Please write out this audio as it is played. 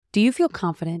Do you feel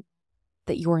confident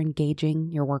that you're engaging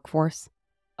your workforce?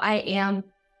 I am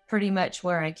pretty much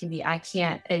where I can be. I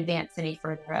can't advance any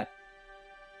further.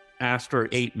 After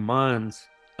 8 months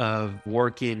of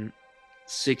working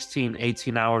 16,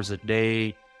 18 hours a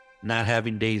day, not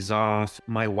having days off,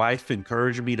 my wife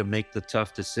encouraged me to make the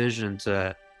tough decision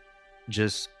to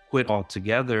just quit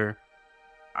altogether.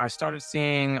 I started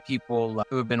seeing people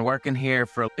who have been working here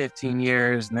for 15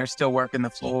 years and they're still working the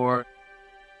floor.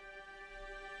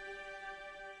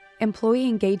 Employee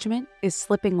engagement is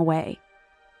slipping away.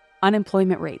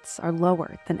 Unemployment rates are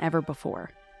lower than ever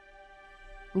before.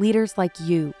 Leaders like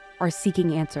you are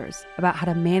seeking answers about how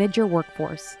to manage your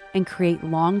workforce and create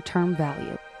long-term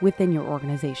value within your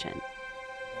organization.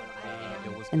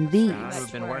 And these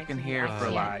I've been working here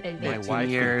for my 15 wife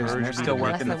years and they're still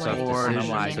working the floor. And I'm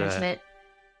like,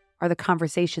 are the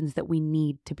conversations that we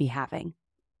need to be having.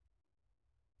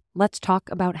 Let's talk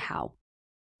about how.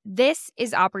 This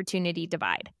is Opportunity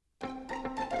Divide.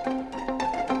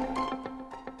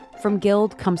 From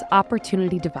Guild comes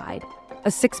Opportunity Divide, a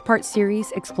 6-part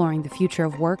series exploring the future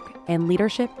of work and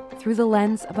leadership through the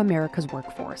lens of America's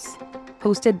workforce.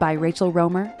 Hosted by Rachel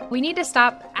Romer. We need to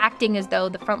stop acting as though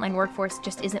the frontline workforce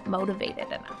just isn't motivated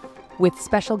enough. With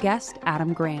special guest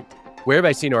Adam Grant. Where have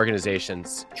I seen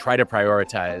organizations try to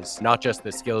prioritize not just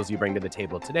the skills you bring to the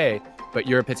table today, but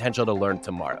your potential to learn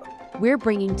tomorrow? We're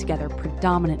bringing together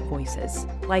predominant voices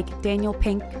like Daniel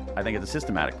Pink. I think it's a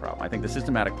systematic problem. I think the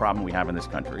systematic problem we have in this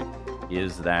country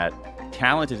is that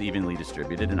talent is evenly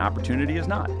distributed and opportunity is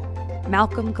not.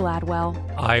 Malcolm Gladwell.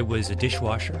 I was a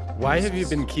dishwasher. Why have you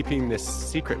been keeping this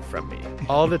secret from me?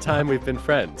 All the time we've been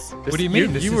friends. What do you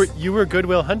mean? You were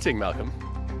Goodwill Hunting, Malcolm.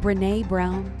 Brene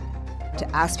Brown.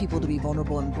 To ask people to be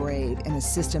vulnerable and brave in a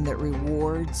system that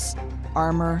rewards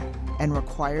armor and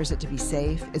requires it to be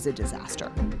safe is a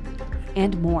disaster.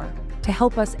 And more to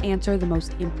help us answer the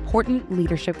most important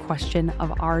leadership question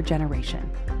of our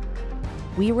generation.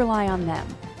 We rely on them.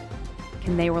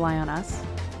 Can they rely on us?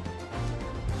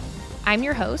 I'm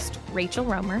your host, Rachel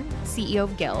Romer, CEO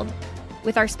of Guild,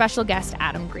 with our special guest,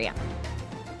 Adam Grant.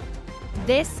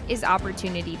 This is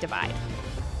Opportunity Divide.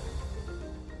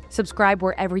 Subscribe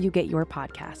wherever you get your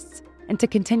podcasts. And to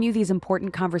continue these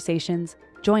important conversations,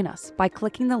 join us by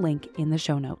clicking the link in the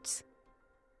show notes.